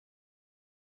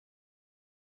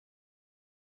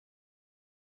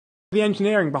the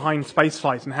engineering behind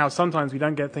spaceflight and how sometimes we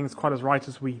don't get things quite as right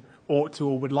as we ought to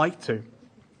or would like to.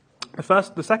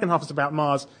 The second half is about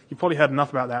Mars. You've probably heard enough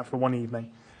about that for one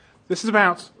evening. This is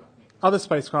about other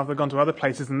spacecraft that have gone to other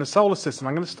places in the solar system.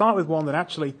 I'm going to start with one that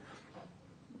actually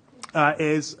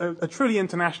is a truly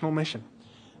international mission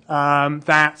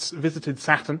that visited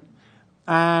Saturn.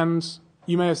 And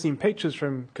you may have seen pictures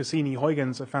from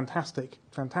Cassini-Huygens, a fantastic,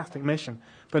 fantastic mission.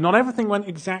 But not everything went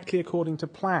exactly according to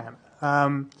plan.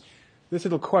 This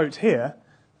little quote here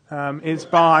is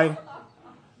by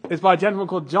a gentleman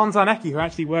called John Zarnecki, who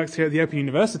actually works here at the Open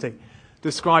University,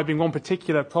 describing one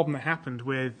particular problem that happened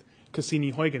with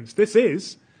Cassini-Huygens. This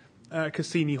is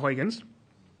Cassini-Huygens.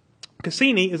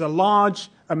 Cassini is a large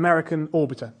American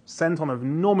orbiter sent on an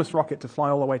enormous rocket to fly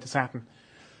all the way to Saturn.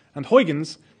 And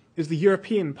Huygens is the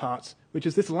European part, which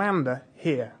is this lander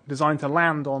here, designed to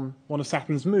land on one of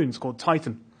Saturn's moons called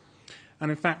Titan. And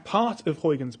in fact, part of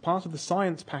Huygens, part of the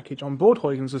science package on board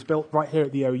Huygens was built right here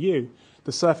at the OU,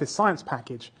 the Surface Science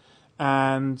Package.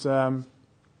 And a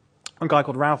guy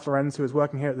called Ralph Lorenz, who was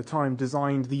working here at the time,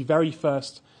 designed the very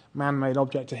first man-made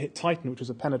object to hit Titan, which was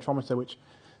a penetrometer which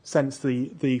sensed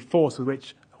the force with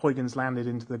which Huygens landed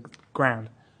into the ground.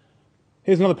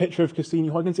 Here's another picture of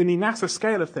Cassini-Huygens. In the NASA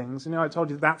scale of things, I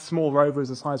told you that small rover is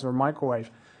the size of a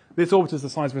microwave. This orbiter is the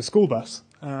size of a school bus.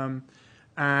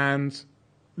 And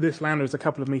this lander is a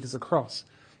couple of meters across.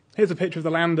 Here's a picture of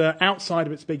the lander outside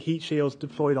of its big heat shields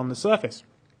deployed on the surface.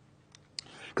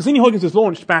 Cassini-Huygens was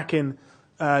launched back in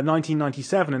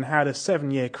 1997 and had a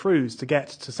 7-year cruise to get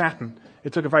to Saturn.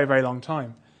 It took a very, very long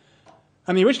time.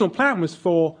 And the original plan was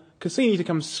for Cassini to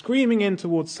come screaming in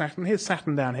towards Saturn. Here's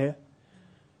Saturn down here.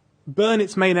 Burn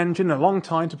its main engine a long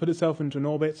time to put itself into an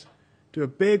orbit, do a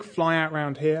big fly out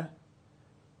round here,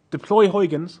 deploy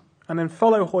Huygens, and then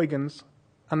follow Huygens,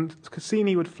 and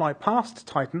Cassini would fly past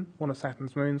Titan, one of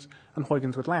Saturn's moons, and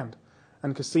Huygens would land.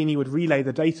 And Cassini would relay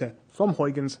the data from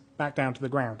Huygens back down to the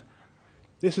ground.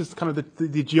 This is kind of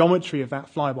the geometry of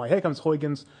that flyby. Here comes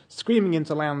Huygens screaming in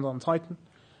to land on Titan,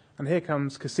 and here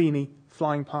comes Cassini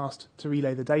flying past to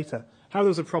relay the data. How there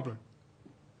was a problem.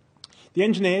 The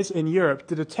engineers in Europe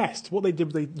did a test. What they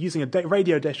did was, using a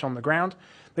radio dish on the ground,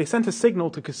 they sent a signal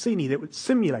to Cassini that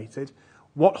simulated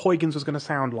what Huygens was going to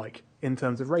sound like in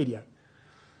terms of radio.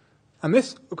 And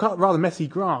this rather messy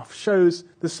graph shows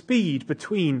the speed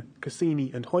between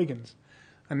Cassini and Huygens.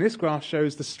 And this graph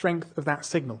shows the strength of that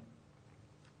signal.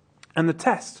 And the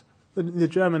test, the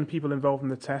German people involved in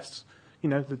the tests,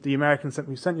 the Americans said,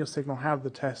 "We sent your signal, how did the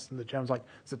test?" And the Germans like,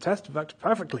 "The test worked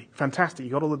perfectly. Fantastic.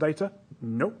 You got all the data?"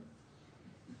 Nope.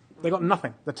 They got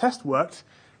nothing. The test worked.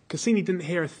 Cassini didn't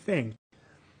hear a thing.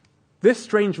 This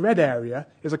strange red area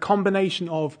is a combination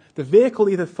of the vehicle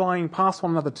either flying past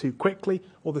one another too quickly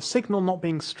or the signal not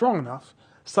being strong enough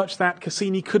such that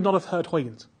Cassini could not have heard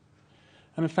Huygens.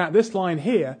 And in fact, this line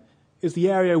here is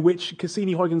the area which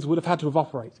Cassini-Huygens would have had to have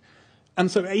operated. And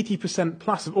so 80%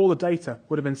 plus of all the data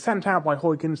would have been sent out by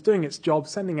Huygens, doing its job,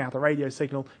 sending out a radio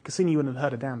signal. Cassini wouldn't have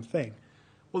heard a damn thing.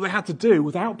 What they had to do,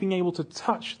 without being able to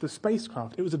touch the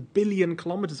spacecraft, it was 1 billion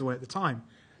kilometers away at the time,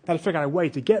 they had to figure out a way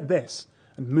to get this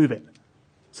and move it.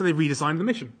 So they redesigned the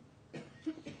mission.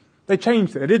 They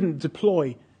changed it. They didn't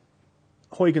deploy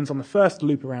Huygens on the first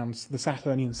loop around the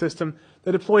Saturnian system.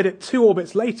 They deployed it 2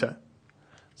 orbits later.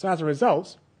 So as a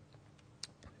result,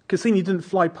 Cassini didn't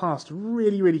fly past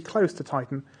really, really close to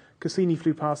Titan. Cassini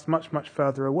flew past much, much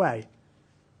further away.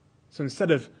 So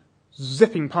instead of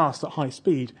zipping past at high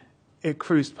speed, it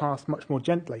cruised past much more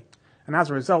gently. And as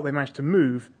a result, they managed to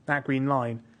move that green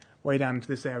line way down into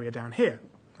this area down here.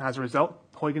 As a result,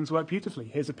 Huygens worked beautifully.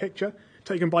 Here's a picture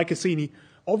taken by Cassini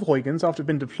of Huygens after it had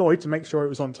been deployed to make sure it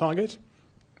was on target.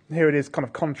 Here it is kind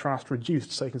of contrast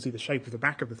reduced so you can see the shape of the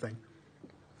back of the thing.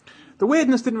 The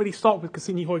weirdness didn't really stop with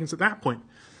Cassini-Huygens at that point.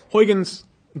 Huygens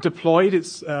deployed,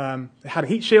 it had a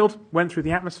heat shield, went through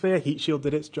the atmosphere, heat shield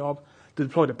did its job,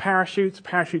 deployed a parachute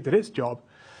did its job.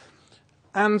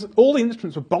 And all the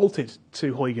instruments were bolted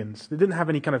to Huygens. They didn't have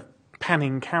any kind of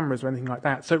panning cameras or anything like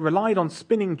that, so it relied on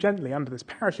spinning gently under this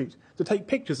parachute to take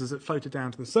pictures as it floated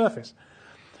down to the surface.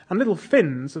 And little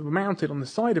fins were mounted on the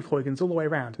side of Huygens all the way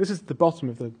around. This is the bottom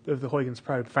of the Huygens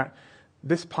probe. In fact,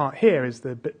 this part here is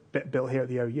the bit built here at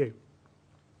the OU.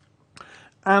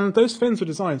 And those fins were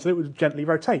designed so it would gently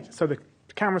rotate, so the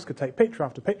cameras could take picture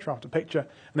after picture after picture,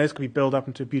 and those could be built up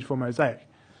into a beautiful mosaic.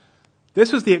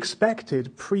 This was the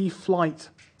expected pre-flight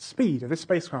speed of this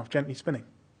spacecraft gently spinning.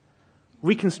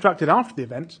 Reconstructed after the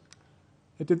event,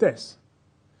 it did this.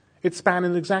 It span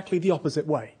in exactly the opposite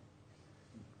way.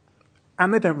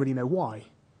 And they don't really know why.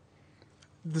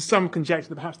 There's some conjecture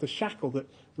that perhaps the shackle that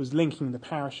was linking the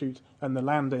parachute and the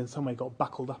lander in some way got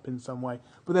buckled up in some way,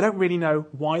 but they don't really know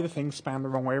why the thing span the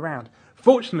wrong way around.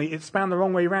 Fortunately, it span the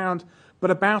wrong way around, but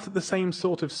about at the same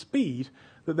sort of speed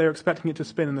that they were expecting it to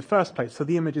spin in the first place, so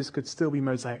the images could still be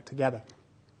mosaicked together.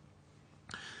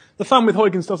 The fun with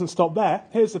Huygens doesn't stop there.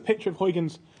 Here's the picture of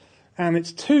Huygens, and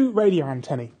it's two radio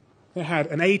antennae. It had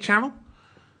an A channel.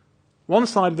 One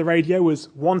side of the radio was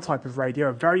one type of radio,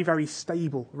 a very, very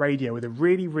stable radio with a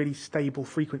really, really stable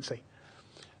frequency.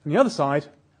 And the other side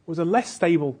was a less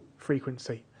stable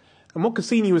frequency. And what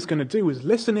Cassini was going to do was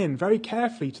listen in very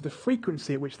carefully to the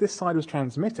frequency at which this side was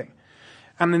transmitting.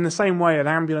 And in the same way an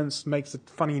ambulance makes a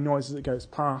funny noise as it goes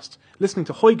past, listening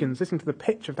to Huygens, listening to the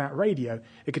pitch of that radio,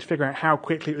 it could figure out how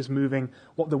quickly it was moving,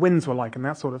 what the winds were like, and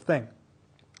that sort of thing.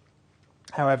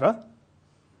 However,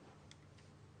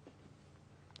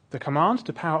 the command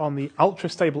to power on the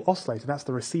ultra-stable oscillator, that's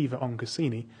the receiver on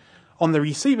Cassini, on the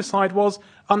receiver side was,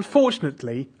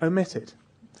 unfortunately, omitted.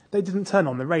 They didn't turn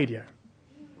on the radio.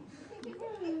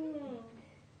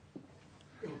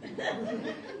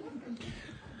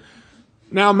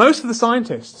 Now, most of the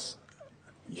scientists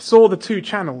saw the two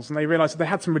channels and they realized that they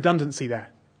had some redundancy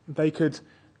there. They could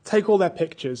take all their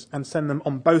pictures and send them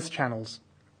on both channels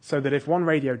so that if one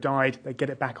radio died, they'd get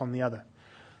it back on the other.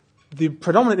 The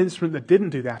predominant instrument that didn't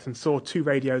do that and saw two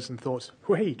radios and thought,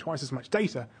 hey, twice as much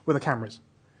data, were the cameras.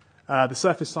 The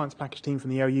Surface Science Package team from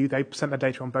the OU, they sent their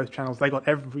data on both channels. They got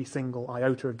every single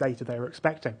iota of data they were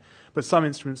expecting. But some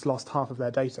instruments lost half of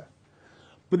their data.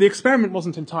 But the experiment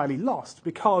wasn't entirely lost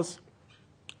because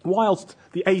whilst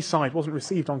the A side wasn't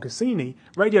received on Cassini,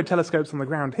 radio telescopes on the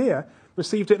ground here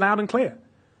received it loud and clear.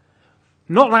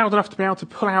 Not loud enough to be able to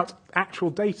pull out actual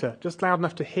data, just loud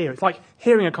enough to hear. It's like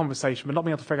hearing a conversation but not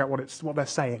being able to figure out what they're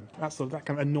saying. That's that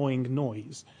kind of annoying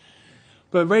noise.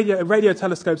 But radio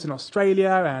telescopes in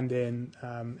Australia and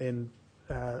in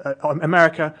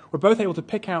America were both able to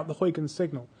pick out the Huygens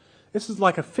signal. This is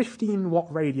like a 15-watt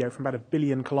radio from about 1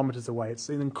 billion kilometers away. It's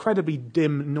an incredibly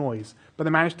dim noise. But they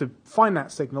managed to find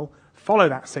that signal, follow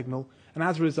that signal, and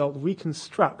as a result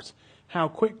reconstruct how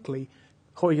quickly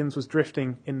Huygens was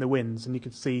drifting in the winds. And you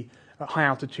could see at high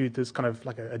altitude there's kind of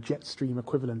like a jet stream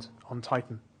equivalent on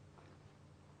Titan.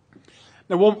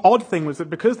 Now, one odd thing was that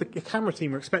because the camera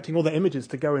team were expecting all their images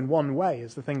to go in one way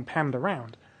as the thing panned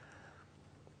around,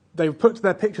 they put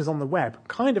their pictures on the web,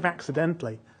 kind of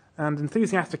accidentally, and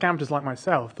enthusiastic amateurs like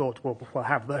myself thought, well, we'll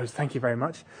have those, thank you very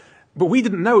much. But we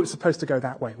didn't know it was supposed to go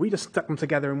that way. We just stuck them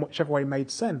together in whichever way made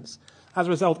sense. As a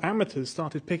result, amateurs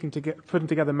started putting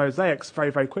together mosaics very,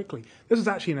 very quickly. This was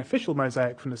actually an official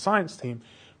mosaic from the science team,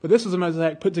 but this was a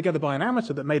mosaic put together by an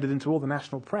amateur that made it into all the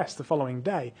national press the following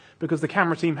day because the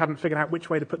camera team hadn't figured out which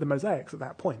way to put the mosaics at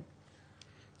that point.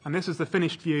 And this is the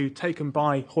finished view taken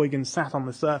by Huygens sat on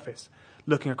the surface,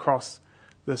 looking across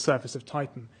the surface of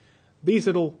Titan. These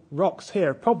little rocks here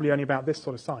are probably only about this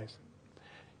sort of size.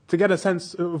 To get a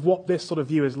sense of what this sort of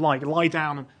view is like, lie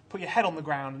down and put your head on the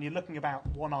ground and you're looking about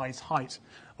one eye's height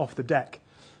off the deck.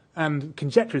 And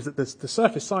conjecture is that the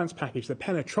Surface Science Package, the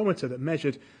penetrometer that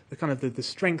measured the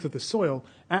strength of the soil,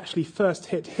 actually first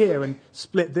hit here and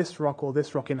split this rock or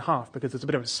this rock in half because there's a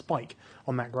bit of a spike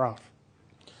on that graph.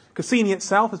 Cassini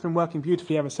itself has been working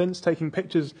beautifully ever since, taking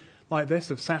pictures like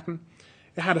this of Saturn.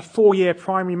 It had a 4-year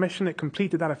primary mission. It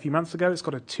completed that a few months ago. It's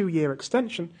got a 2-year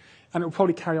extension, and it will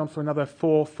probably carry on for another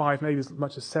 4, 5, maybe as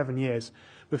much as 7 years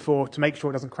before, to make sure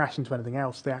it doesn't crash into anything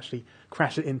else, they actually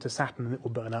crash it into Saturn and it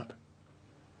will burn up.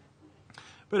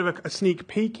 Bit of a sneak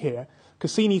peek here.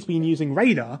 Cassini's been using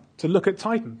radar to look at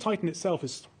Titan. Titan itself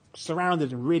is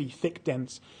surrounded in really thick,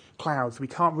 dense clouds. We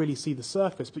can't really see the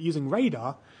surface, but using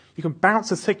radar, you can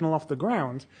bounce a signal off the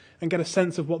ground and get a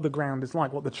sense of what the ground is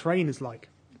like, what the terrain is like.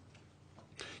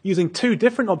 Using 2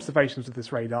 different observations of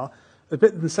this radar, a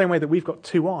bit in the same way that we've got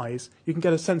 2 eyes, you can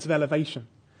get a sense of elevation.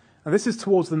 Now, this is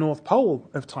towards the North Pole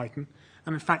of Titan,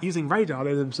 and in fact, using radar,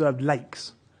 they've observed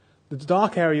lakes. The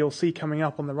dark area you'll see coming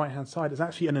up on the right-hand side is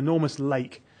actually an enormous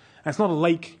lake. And it's not a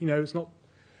lake, it's not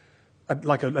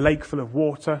like a lake full of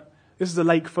water. This is a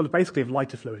lake full of, basically, of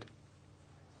lighter fluid.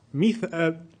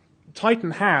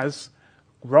 Titan has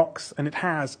rocks and it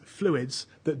has fluids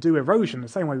that do erosion the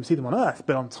same way we see them on Earth.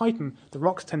 But on Titan, the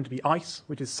rocks tend to be ice,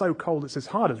 which is so cold it's as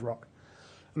hard as rock.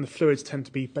 And the fluids tend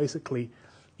to be basically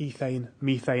ethane,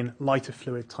 methane, lighter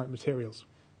fluid type materials.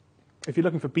 If you're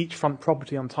looking for beachfront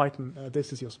property on Titan,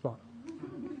 this is your spot.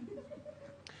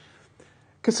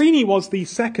 Cassini was the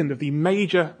second of the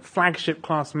major flagship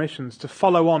class missions to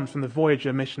follow on from the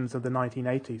Voyager missions of the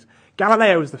 1980s.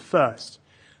 Galileo was the first.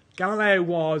 Galileo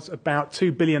was about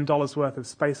 $2 billion worth of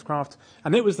spacecraft,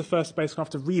 and it was the first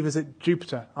spacecraft to revisit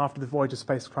Jupiter after the Voyager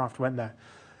spacecraft went there.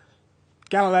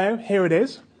 Galileo, here it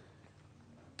is.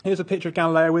 Here's a picture of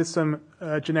Galileo with some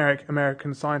generic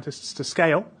American scientists to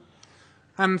scale.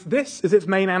 And this is its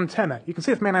main antenna. You can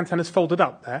see its main antenna is folded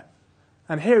up there.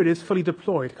 And here it is fully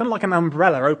deployed, kind of like an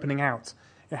umbrella opening out.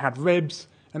 It had ribs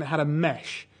and it had a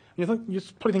mesh. You're probably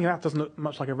thinking that doesn't look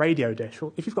much like a radio dish.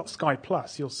 Well, if you've got Sky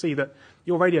Plus, you'll see that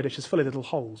your radio dish is full of little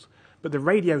holes. But the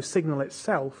radio signal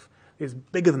itself is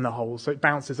bigger than the holes, so it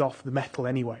bounces off the metal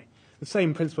anyway. The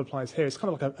same principle applies here. It's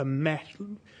kind of like a mesh.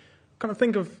 Kind of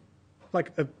think of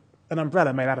like an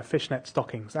umbrella made out of fishnet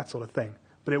stockings, that sort of thing.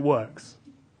 But it works.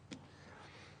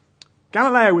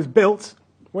 Galileo was built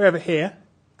way over here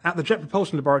at the Jet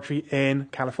Propulsion Laboratory in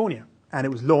California. And it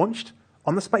was launched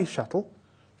on the space shuttle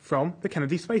from the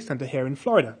Kennedy Space Center here in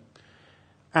Florida.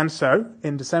 And so,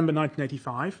 in December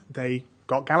 1985, they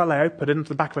got Galileo, put it into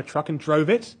the back of a truck and drove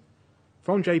it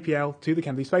from JPL to the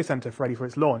Kennedy Space Center ready for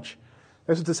its launch.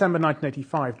 This was December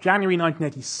 1985. January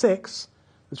 1986,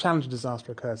 the Challenger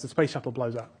disaster occurs. The space shuttle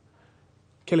blows up,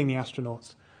 killing the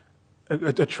astronauts.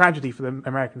 A tragedy for the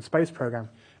American space program,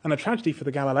 and a tragedy for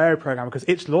the Galileo program because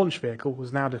its launch vehicle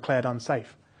was now declared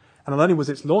unsafe. And not only was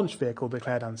its launch vehicle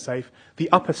declared unsafe, the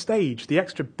upper stage, the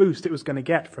extra boost it was going to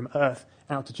get from Earth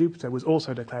out to Jupiter, was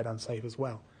also declared unsafe as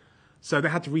well. So they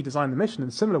had to redesign the mission in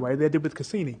a similar way they did with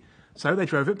Cassini. So they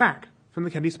drove it back from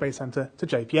the Kennedy Space Center to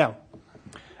JPL.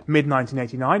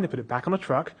 Mid-1989, they put it back on a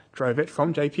truck, drove it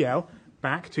from JPL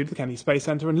back to the Kennedy Space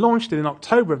Center, and launched it in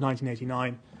October of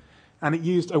 1989, and it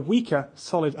used a weaker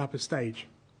solid upper stage.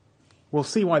 We'll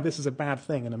see why this is a bad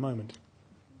thing in a moment.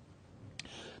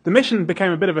 The mission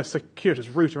became a bit of a circuitous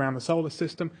route around the solar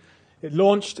system. It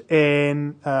launched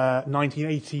in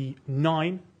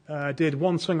 1989, did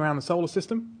one swing around the solar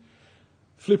system,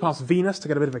 flew past Venus to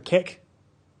get a bit of a kick,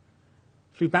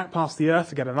 flew back past the Earth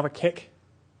to get another kick.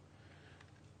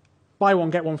 Buy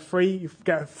one, get one free. You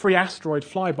get a free asteroid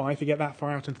flyby if you get that far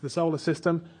out into the solar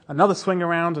system. Another swing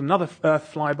around, another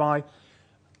Earth flyby,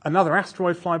 another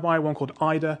asteroid flyby, one called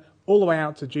Ida, all the way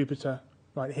out to Jupiter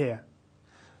right here.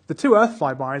 The two Earth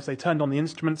flybys, they turned on the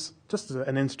instruments just as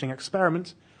an interesting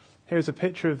experiment. Here's a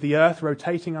picture of the Earth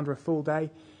rotating under a full day.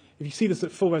 If you see this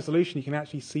at full resolution, you can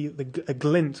actually see a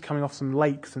glint coming off some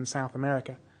lakes in South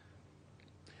America.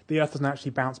 The Earth doesn't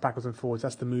actually bounce backwards and forwards.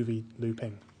 That's the movie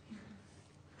looping.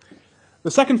 The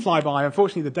second flyby,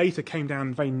 unfortunately, the data came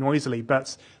down very noisily,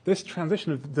 but this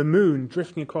transition of the moon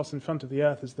drifting across in front of the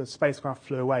Earth as the spacecraft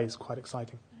flew away is quite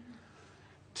exciting.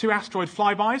 Two asteroid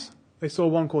flybys. They saw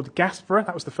one called Gaspara.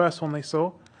 That was the first one they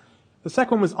saw. The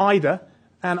second one was Ida.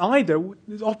 And Ida,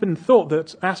 it's often thought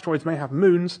that asteroids may have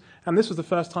moons, and this was the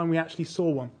first time we actually saw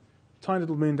one. Tiny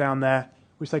little moon down there,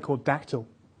 which they called Dactyl.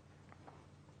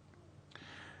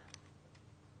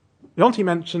 Jonty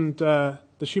mentioned the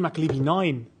Schumacher-Levy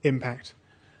 9 impact.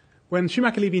 When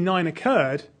Schumacher-Levy 9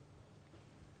 occurred,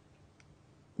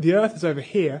 the Earth is over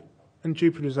here and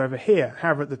Jupiter is over here.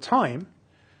 However, at the time,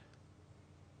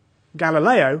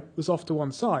 Galileo was off to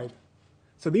one side.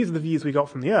 So these are the views we got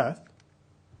from the Earth.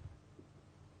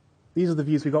 These are the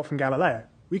views we got from Galileo.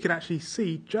 We could actually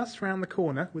see just around the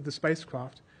corner with the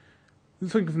spacecraft.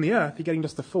 Looking from the Earth, you're getting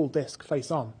just the full disk face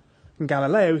on. From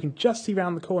Galileo, we can just see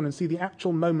around the corner and see the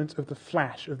actual moment of the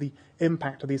flash, of the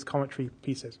impact of these cometary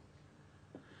pieces.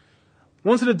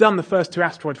 Once it had done the first two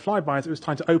asteroid flybys, it was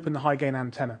time to open the high-gain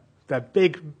antenna, their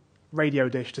big radio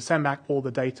dish to send back all the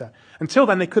data. Until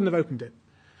then, they couldn't have opened it.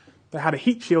 They had a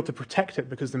heat shield to protect it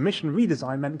because the mission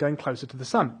redesign meant going closer to the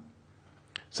sun.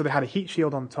 So they had a heat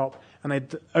shield on top, and they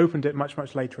opened it much,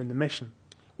 much later in the mission.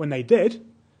 When they did,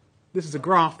 this is a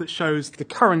graph that shows the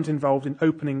current involved in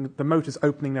opening, the motors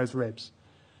opening those ribs.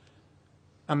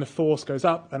 And the force goes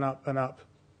up and up and up.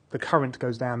 The current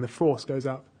goes down, the force goes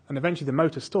up, and eventually the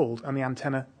motor stalled and the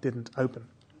antenna didn't open.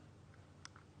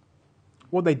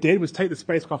 What they did was take the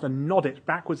spacecraft and nod it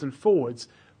backwards and forwards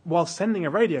while sending a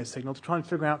radio signal to try and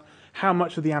figure out how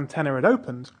much of the antenna had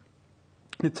opened.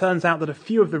 And it turns out that a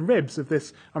few of the ribs of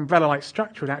this umbrella-like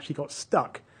structure had actually got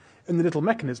stuck in the little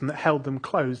mechanism that held them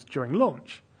closed during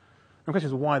launch. And the question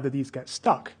is, why did these get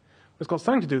stuck? It's got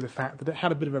something to do with the fact that it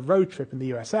had a bit of a road trip in the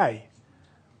USA.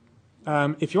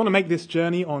 If you want to make this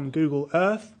journey on Google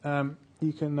Earth,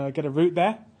 you can get a route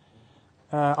there.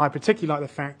 I particularly like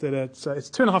the fact that it's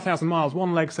 2,500 miles.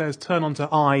 One leg says turn onto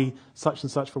I such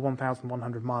and such for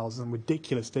 1,100 miles. It's a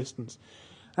ridiculous distance.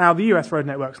 Now, the US road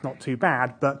network's not too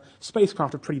bad, but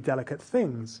spacecraft are pretty delicate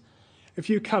things. If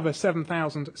you cover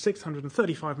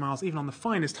 7,635 miles, even on the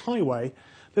finest highway,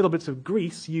 little bits of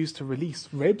grease used to release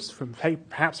ribs from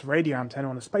perhaps a radio antenna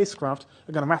on a spacecraft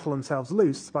are going to rattle themselves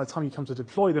loose. By the time you come to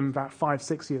deploy them about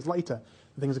 5-6 years later,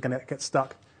 the things are going to get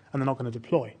stuck and they're not going to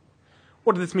deploy.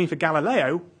 What did this mean for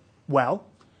Galileo? Well,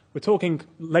 We're talking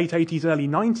late 80s, early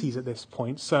 90s at this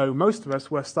point, so most of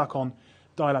us were stuck on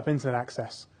dial-up internet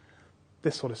access,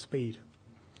 this sort of speed.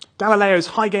 Galileo's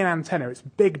high-gain antenna, its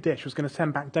big dish, was going to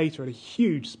send back data at a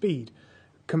huge speed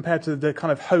compared to the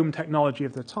kind of home technology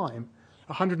of the time,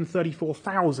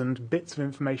 134,000 bits of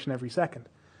information every second.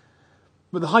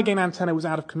 But the high-gain antenna was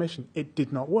out of commission. It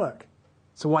did not work.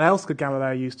 So what else could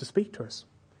Galileo use to speak to us?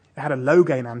 It had a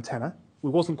low-gain antenna. It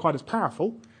wasn't quite as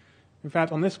powerful. In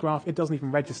fact, on this graph, it doesn't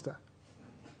even register.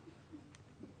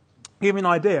 To give you an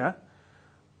idea,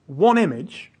 one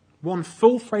image, one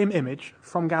full-frame image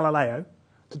from Galileo,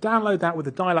 to download that with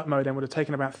a dial-up modem would have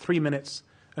taken about 3 minutes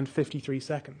and 53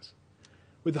 seconds.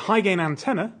 With the high-gain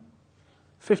antenna,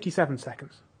 57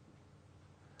 seconds.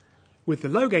 With the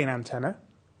low-gain antenna,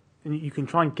 and you can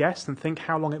try and guess and think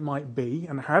how long it might be,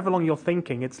 and however long you're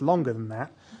thinking, it's longer than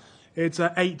that. It's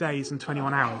 8 days and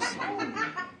 21 hours.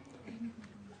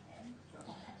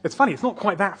 It's funny, it's not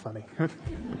quite that funny.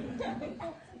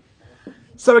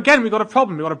 So again, we've got a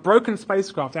problem. We've got a broken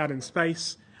spacecraft out in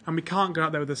space, and we can't go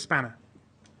out there with a spanner.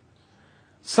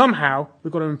 Somehow,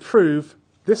 we've got to improve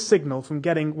this signal from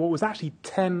getting what was actually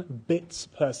 10 bits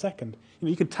per second.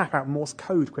 You can tap out Morse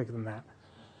code quicker than that.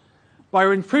 By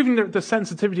improving the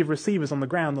sensitivity of receivers on the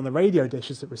ground, on the radio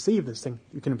dishes that receive this thing,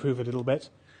 you can improve it a little bit.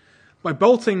 By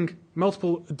bolting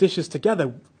multiple dishes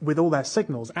together with all their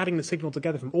signals, adding the signal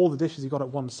together from all the dishes you've got at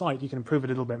one site, you can improve it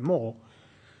a little bit more.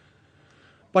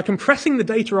 By compressing the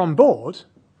data on board,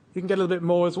 you can get a little bit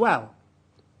more as well.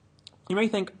 You may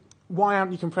think, why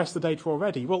haven't you compressed the data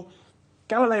already? Well,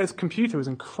 Galileo's computer was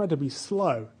incredibly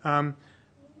slow.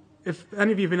 If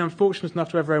any of you have been unfortunate enough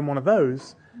to ever own one of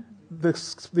those,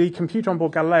 the computer on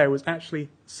board Galileo was actually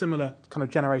similar kind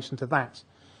of generation to that.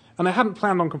 And they hadn't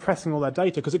planned on compressing all their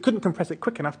data because it couldn't compress it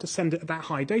quick enough to send it at that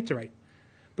high data rate.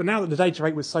 But now that the data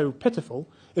rate was so pitiful,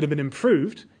 it had been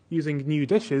improved using new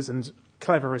dishes and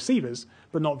clever receivers,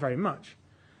 but not very much.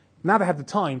 Now they had the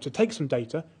time to take some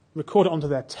data, record it onto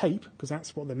their tape, because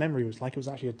that's what the memory was like. It was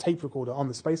actually a tape recorder on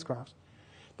the spacecraft.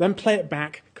 Then play it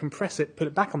back, compress it, put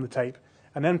it back on the tape,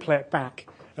 and then play it back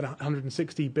at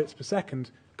 160 bits per second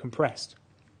compressed.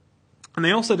 And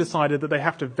they also decided that they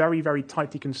have to very, very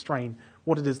tightly constrain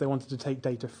what it is they wanted to take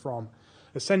data from.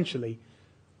 Essentially,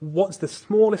 what's the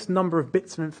smallest number of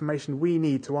bits of information we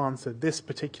need to answer this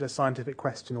particular scientific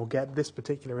question or get this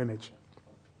particular image?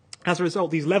 As a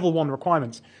result, these level 1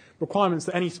 requirements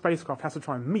that any spacecraft has to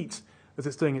try and meet as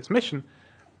it's doing its mission,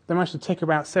 they managed to tick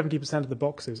about 70% of the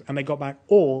boxes, and they got back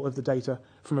all of the data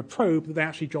from a probe that they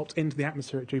actually dropped into the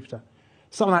atmosphere at Jupiter.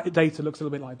 Some of that data looks a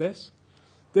little bit like this.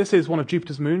 This is one of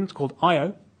Jupiter's moons called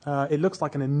Io. It looks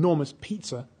like an enormous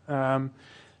pizza.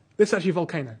 This is actually a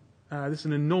volcano. This is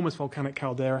an enormous volcanic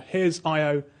caldera. Here's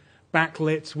Io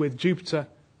backlit with Jupiter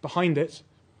behind it.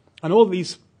 And all of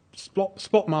these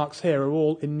spot marks here are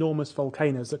all enormous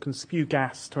volcanoes that can spew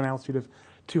gas to an altitude of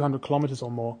 200 kilometers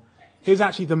or more. Here's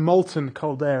actually the molten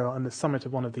caldera on the summit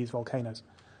of one of these volcanoes.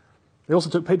 They also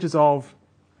took pictures of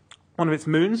one of its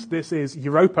moons. This is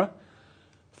Europa,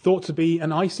 thought to be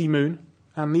an icy moon.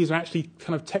 And these are actually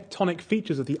kind of tectonic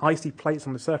features of the icy plates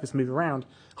on the surface move around,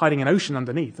 hiding an ocean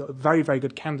underneath. A very, very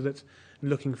good candidate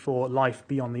looking for life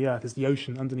beyond the Earth is the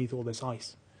ocean underneath all this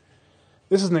ice.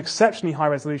 This is an exceptionally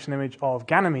high-resolution image of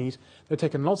Ganymede. They've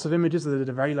taken lots of images that did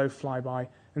a very low flyby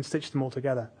and stitched them all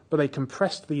together. But they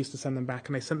compressed these to send them back,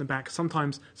 and they sent them back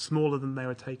sometimes smaller than they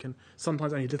were taken,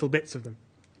 sometimes only little bits of them.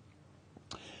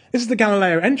 This is the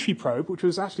Galileo entry probe, which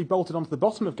was actually bolted onto the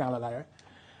bottom of Galileo,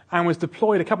 and was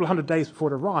deployed a couple of hundred days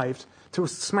before it arrived to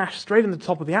smash straight in the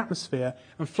top of the atmosphere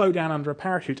and flow down under a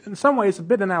parachute. In some ways, a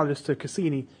bit analogous to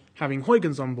Cassini having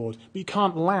Huygens on board, but you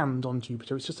can't land on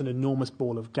Jupiter. It's just an enormous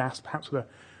ball of gas, perhaps with a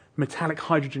metallic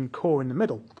hydrogen core in the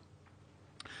middle.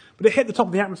 But it hit the top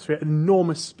of the atmosphere at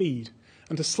enormous speed,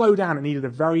 and to slow down it needed a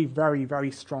very, very,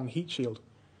 very strong heat shield.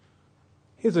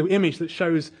 Here's an image that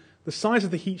shows the size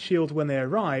of the heat shield when they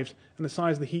arrived and the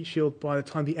size of the heat shield by the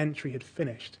time the entry had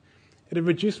finished. It had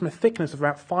reduced from a thickness of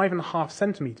about 5.5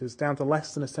 centimeters down to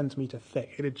less than a centimeter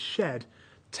thick. It had shed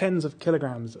tens of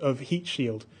kilograms of heat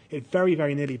shield. It very,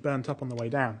 very nearly burnt up on the way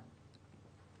down.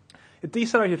 It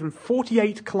decelerated from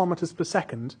 48 kilometers per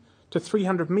second to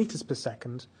 300 meters per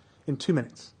second in 2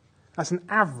 minutes. That's an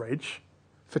average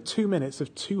for 2 minutes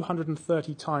of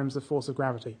 230 times the force of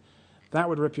gravity. That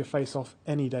would rip your face off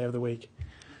any day of the week. It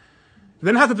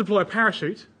then had to deploy a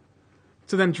parachute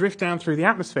to then drift down through the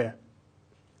atmosphere.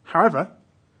 However,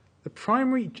 the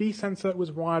primary G sensor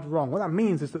was wired wrong. What that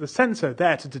means is that the sensor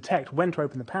there to detect when to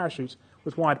open the parachute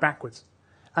was wired backwards.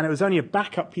 And it was only a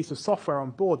backup piece of software on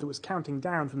board that was counting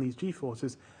down from these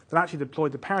G-forces that actually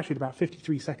deployed the parachute about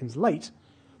 53 seconds late,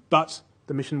 but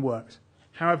the mission worked.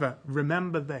 However,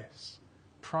 remember this.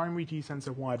 Primary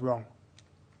G-sensor wired wrong.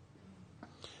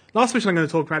 Last mission I'm going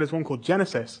to talk about is one called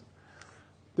Genesis.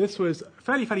 This was a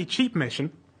fairly cheap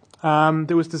mission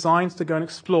that was designed to go and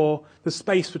explore the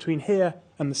space between here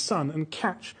and the sun and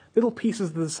catch little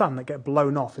pieces of the sun that get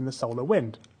blown off in the solar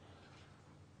wind.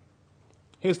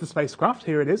 Here's the spacecraft.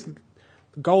 Here it is.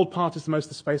 The gold part is the most of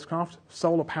the spacecraft,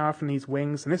 solar power from these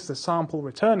wings, and this is a sample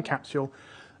return capsule,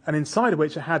 and inside of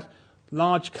which it had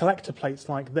large collector plates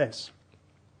like this.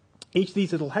 Each of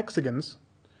these little hexagons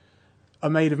are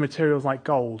made of materials like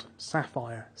gold,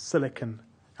 sapphire, silicon,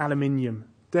 aluminium,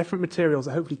 different materials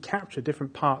that hopefully capture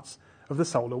different parts of the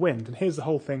solar wind. And here's the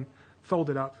whole thing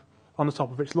folded up on the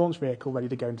top of its launch vehicle, ready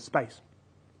to go into space.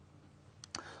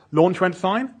 Launch went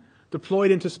fine,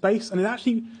 deployed into space, and it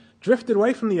actually drifted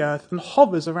away from the Earth and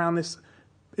hovers around this.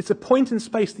 It's a point in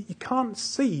space that you can't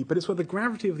see, but it's where the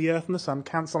gravity of the Earth and the sun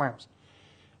cancel out.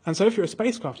 And so if you're a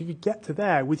spacecraft, if you get to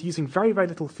there with using very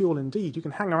little fuel indeed, you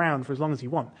can hang around for as long as you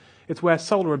want. It's where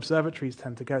solar observatories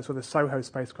tend to go. It's where the SOHO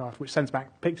spacecraft, which sends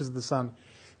back pictures of the sun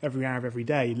every hour of every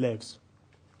day, lives.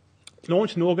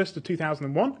 Launched in August of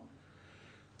 2001.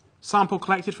 Sample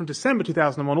collected from December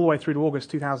 2001 all the way through to August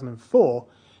 2004.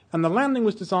 And the landing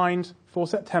was designed for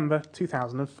September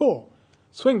 2004.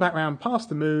 Swing back round past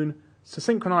the moon, to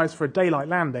synchronize for a daylight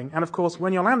landing. And of course,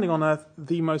 when you're landing on Earth,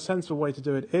 the most sensible way to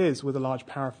do it is with a large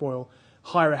parafoil,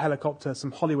 hire a helicopter,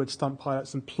 some Hollywood stunt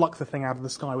pilots, and pluck the thing out of the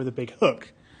sky with a big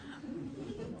hook.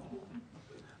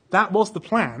 That was the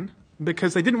plan,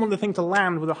 because they didn't want the thing to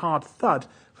land with a hard thud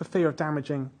for fear of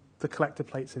damaging the collector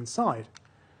plates inside.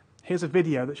 Here's a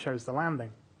video that shows the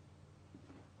landing.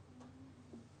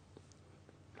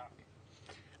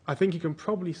 I think you can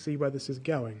probably see where this is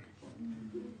going.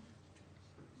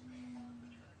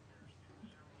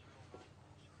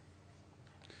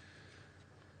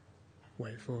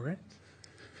 Wait for it.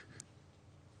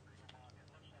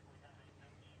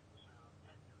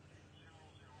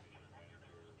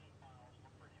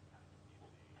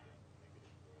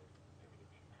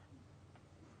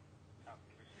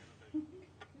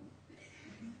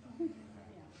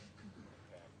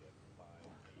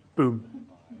 Boom.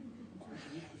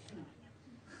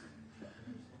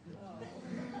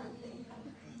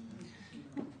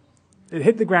 It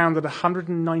hit the ground at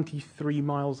 193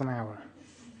 miles an hour.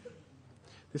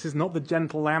 This is not the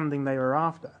gentle landing they were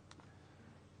after.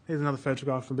 Here's another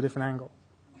photograph from a different angle.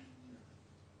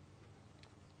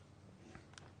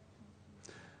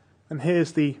 And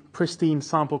here's the pristine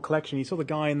sample collection. You saw the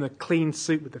guy in the clean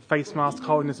suit with the face mask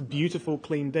holding this beautiful,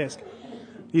 clean disc.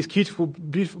 These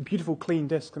beautiful, clean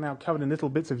discs are now covered in little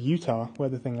bits of Utah where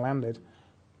the thing landed.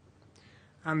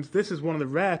 And this is one of the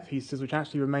rare pieces which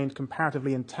actually remained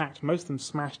comparatively intact, most of them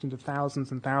smashed into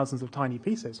thousands and thousands of tiny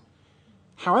pieces.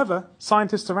 However,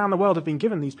 scientists around the world have been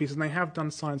given these pieces, and they have done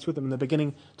science with them, and they're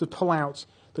beginning to pull out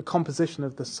the composition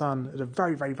of the sun at a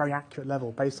very accurate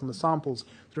level based on the samples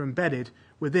that are embedded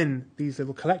within these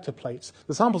little collector plates.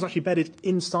 The samples are actually embedded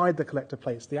inside the collector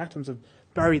plates. The atoms have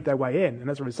buried their way in, and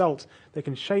as a result, they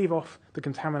can shave off the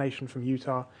contamination from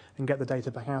Utah and get the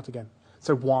data back out again.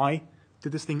 So why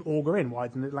did this thing auger in? Why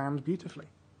didn't it land beautifully?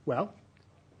 Well,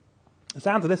 it's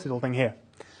down to this little thing here.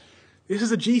 This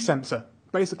is a G-sensor.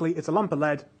 Basically, it's a lump of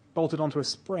lead bolted onto a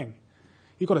spring.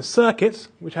 You've got a circuit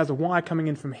which has a wire coming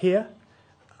in from here,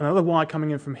 another wire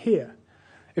coming in from here.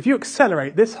 If you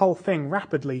accelerate this whole thing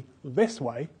rapidly this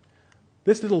way,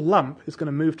 this little lump is going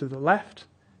to move to the left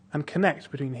and connect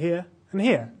between here and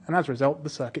here, and as a result, the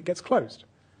circuit gets closed.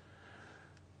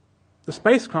 The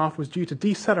spacecraft was due to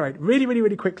decelerate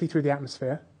really quickly through the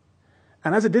atmosphere,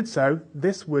 and as it did so,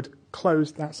 this would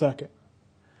close that circuit,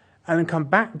 and then come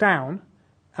back down.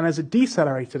 And as it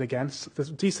decelerated again, the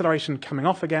deceleration coming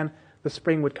off again, the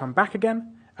spring would come back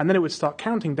again, and then it would start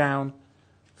counting down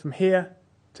from here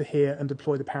to here and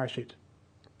deploy the parachute.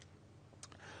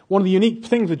 One of the unique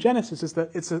things with Genesis is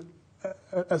that it's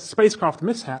a spacecraft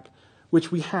mishap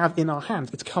which we have in our hands.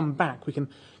 It's come back. We can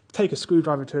take a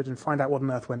screwdriver to it and find out what on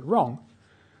earth went wrong.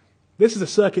 This is a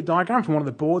circuit diagram from one of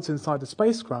the boards inside the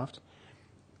spacecraft,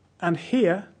 and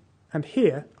here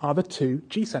are the two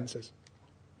G-sensors.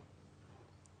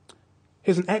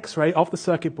 Here's an X-ray of the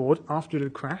circuit board after it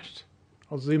had crashed.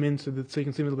 I'll zoom in so you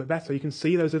can see a little bit better. You can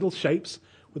see those little shapes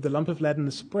with the lump of lead and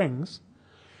the springs.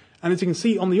 And as you can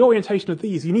see on the orientation of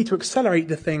these, you need to accelerate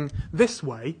the thing this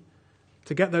way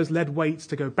to get those lead weights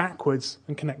to go backwards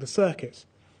and connect the circuits.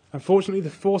 Unfortunately,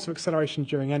 the force of acceleration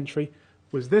during entry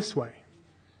was this way.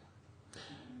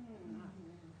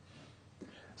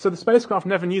 So the spacecraft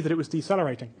never knew that it was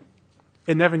decelerating.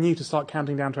 It never knew to start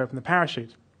counting down to open the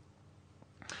parachute.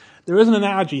 There is an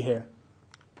analogy here.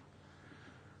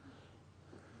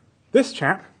 This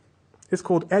chap is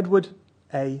called Edward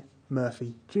A.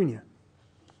 Murphy Jr.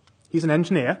 He's an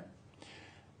engineer,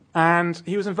 and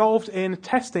he was involved in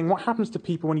testing what happens to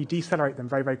people when you decelerate them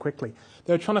very, very quickly.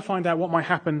 They were trying to find out what might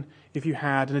happen if you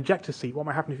had an ejector seat, what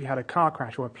might happen if you had a car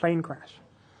crash or a plane crash.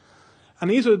 And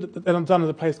these were done at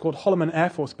a place called Holloman Air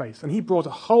Force Base, and he brought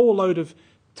a whole load of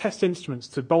test instruments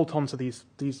to bolt onto these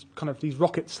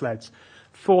rocket sleds,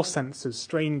 force sensors,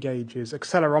 strain gauges,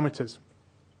 accelerometers.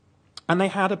 And they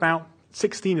had about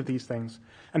 16 of these things.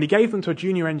 And he gave them to a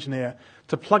junior engineer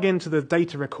to plug into the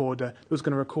data recorder that was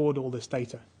going to record all this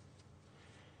data.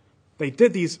 They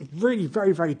did these really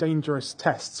very, very dangerous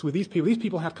tests with these people. These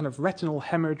people had kind of retinal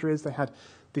hemorrhages, they had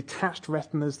detached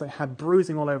retinas, they had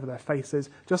bruising all over their faces,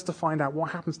 just to find out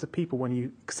what happens to people when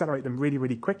you accelerate them really,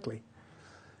 really quickly.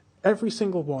 Every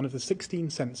single one of the 16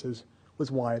 sensors was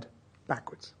wired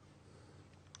backwards.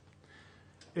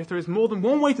 If there is more than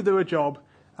one way to do a job,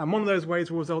 and one of those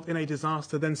ways will result in a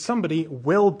disaster, then somebody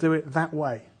will do it that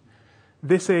way.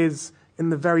 This is, in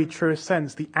the very truest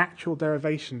sense, the actual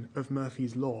derivation of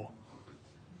Murphy's law.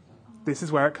 This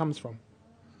is where it comes from.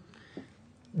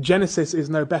 Genesis is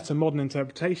no better modern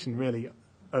interpretation, really,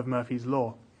 of Murphy's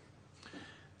law.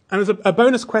 And as a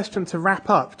bonus question to wrap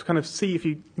up, to kind of see if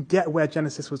you get where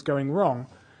Genesis was going wrong,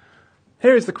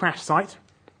 here is the crash site.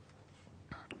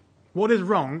 What is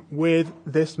wrong with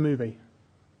this movie?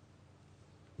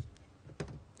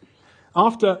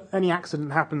 After any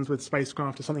accident happens with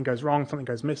spacecraft, if something goes wrong, something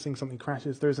goes missing, something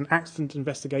crashes, there is an accident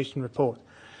investigation report.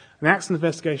 An accident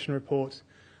investigation report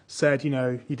said,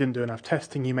 you didn't do enough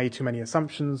testing, you made too many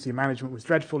assumptions, your management was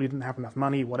dreadful, you didn't have enough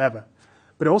money, whatever.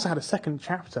 But it also had a second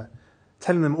chapter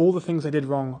telling them all the things they did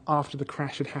wrong after the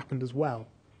crash had happened as well.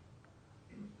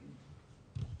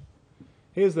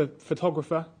 Here's the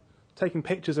photographer taking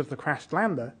pictures of the crashed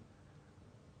lander.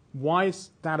 Why is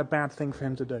that a bad thing for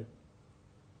him to do?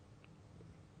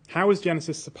 How is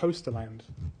Genesis supposed to land?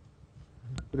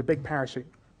 With a big parachute.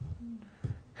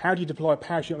 How do you deploy a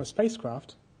parachute on a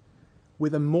spacecraft?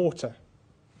 With a mortar.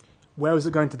 Where was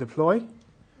it going to deploy?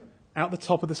 Out the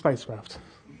top of the spacecraft.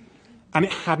 And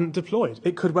it hadn't deployed.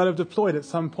 It could well have deployed at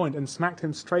some point and smacked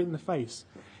him straight in the face.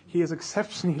 He is an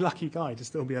exceptionally lucky guy to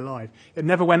still be alive. It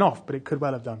never went off, but it could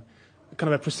well have done.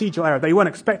 Kind of a procedural error. They weren't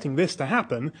expecting this to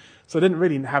happen, so they didn't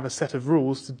really have a set of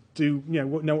rules to do,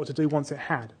 know what to do once it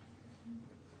had.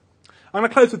 I'm going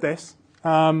to close with this,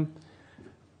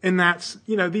 in that,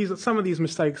 some of these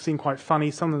mistakes seem quite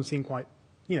funny, some of them seem quite,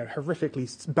 horrifically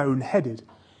boneheaded.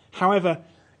 However,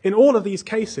 in all of these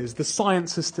cases, the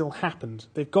science has still happened.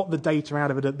 They've got the data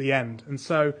out of it at the end. And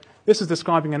so this is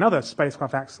describing another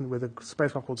spacecraft accident with a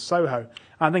spacecraft called Soho.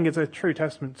 I think it's a true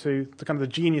testament to kind of the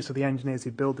genius of the engineers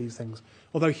who build these things.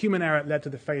 Although human error led to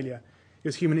the failure, it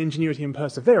was human ingenuity and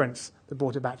perseverance that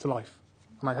brought it back to life.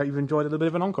 And I hope you've enjoyed a little bit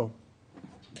of an encore.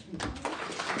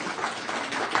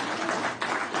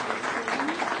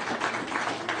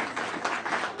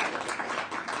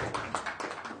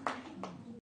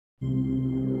 Mm-hmm.